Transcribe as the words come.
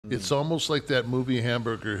It's almost like that movie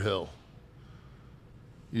Hamburger Hill.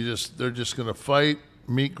 They're just going to fight,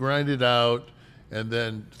 meat grinded out, and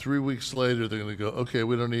then 3 weeks later they're going to go, okay,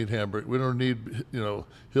 we don't need Hamburger, we don't need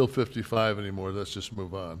Hill 55 anymore. Let's just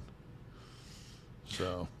move on.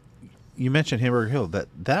 So, you mentioned Hamburger Hill.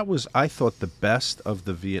 That was, I thought, the best of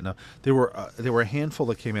the Vietnam. There were a handful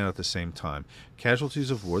that came out at the same time.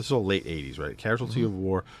 Casualties of War. This is all late '80s, right? Casualty of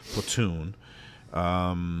War, Platoon,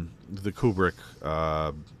 the Kubrick,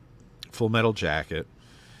 Full Metal Jacket,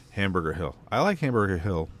 Hamburger Hill. I like Hamburger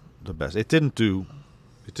Hill the best. It didn't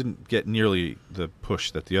get nearly the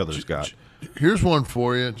push that the others got. Here's one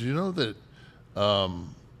for you. Do you know that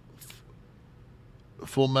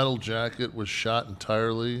Full Metal Jacket was shot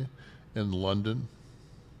entirely in London?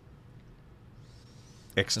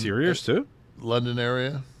 Exteriors too? London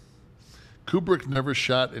area. Kubrick never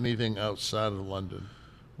shot anything outside of London.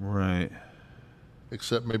 Right.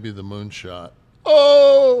 Except maybe the moon shot.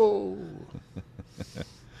 Oh!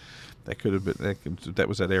 That could have been. That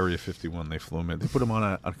was at Area 51. They flew him in. They put him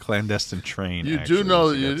on a clandestine train. You do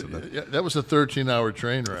know that was a 13-hour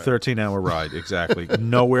train ride. 13-hour ride, exactly.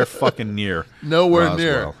 Nowhere fucking near. Nowhere Roswell.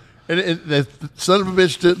 near. And the son of a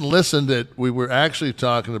bitch didn't listen that we were actually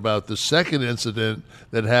talking about the second incident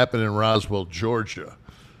that happened in Roswell, Georgia.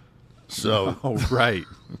 So, oh right.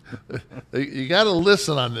 You got to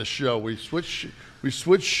listen on this show. We switch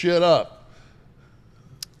shit up.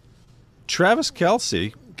 Travis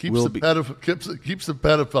Kelce keeps the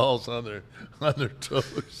pedophiles on their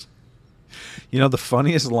toes. You know, the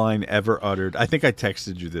funniest line ever uttered, I think I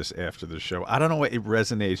texted you this after the show. I don't know what it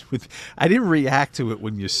resonates with. I didn't react to it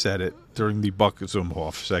when you said it during the Buck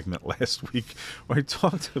Zumhoff segment last week, where I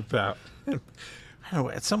talked about, I don't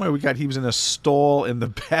know, somewhere he was in a stall in the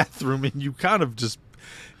bathroom, and you kind of just,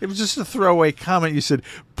 it was just a throwaway comment. You said,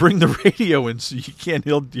 bring the radio in so you can't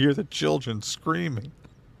hear the children screaming.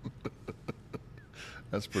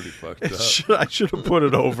 That's pretty fucked up. I should have put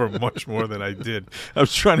it over much more than I did. I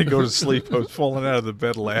was trying to go to sleep. I was falling out of the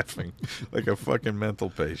bed laughing like a fucking mental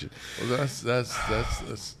patient. Well,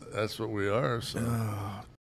 that's what we are. So.